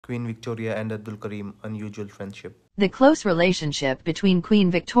Queen Victoria and Abdul Karim unusual friendship. The close relationship between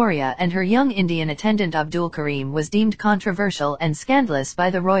Queen Victoria and her young Indian attendant Abdul Karim was deemed controversial and scandalous by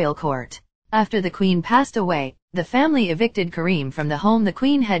the royal court. After the Queen passed away, the family evicted Karim from the home the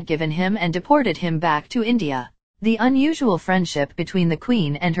Queen had given him and deported him back to India. The unusual friendship between the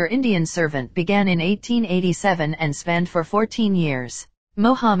Queen and her Indian servant began in 1887 and spanned for 14 years.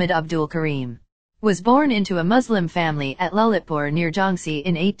 Mohammed Abdul Karim was born into a Muslim family at Lalitpur near Jhansi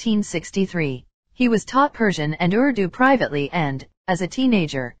in 1863. He was taught Persian and Urdu privately and, as a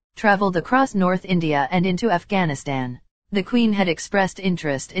teenager, traveled across North India and into Afghanistan. The Queen had expressed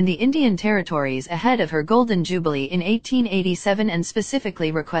interest in the Indian territories ahead of her Golden Jubilee in 1887 and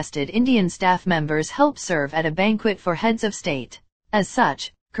specifically requested Indian staff members help serve at a banquet for heads of state. As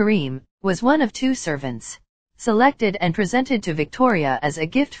such, Karim was one of 2 servants selected and presented to Victoria as a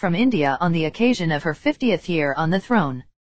gift from India on the occasion of her 50th year on the throne.